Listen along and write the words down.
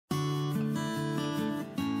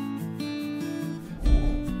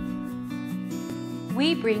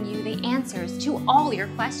we bring you the answers to all your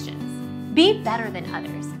questions. Be better than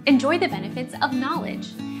others. Enjoy the benefits of knowledge.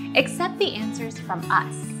 Accept the answers from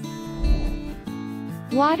us.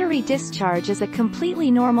 Watery discharge is a completely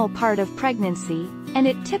normal part of pregnancy, and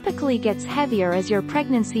it typically gets heavier as your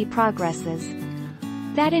pregnancy progresses.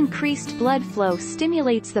 That increased blood flow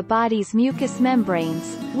stimulates the body's mucous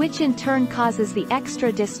membranes, which in turn causes the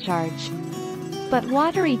extra discharge. But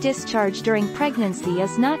watery discharge during pregnancy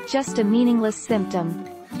is not just a meaningless symptom.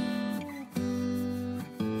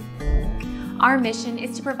 Our mission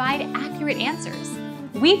is to provide accurate answers.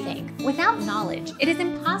 We think, without knowledge, it is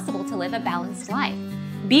impossible to live a balanced life.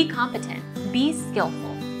 Be competent, be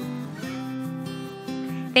skillful.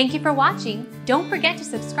 Thank you for watching. Don't forget to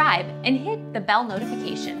subscribe and hit the bell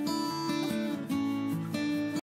notification.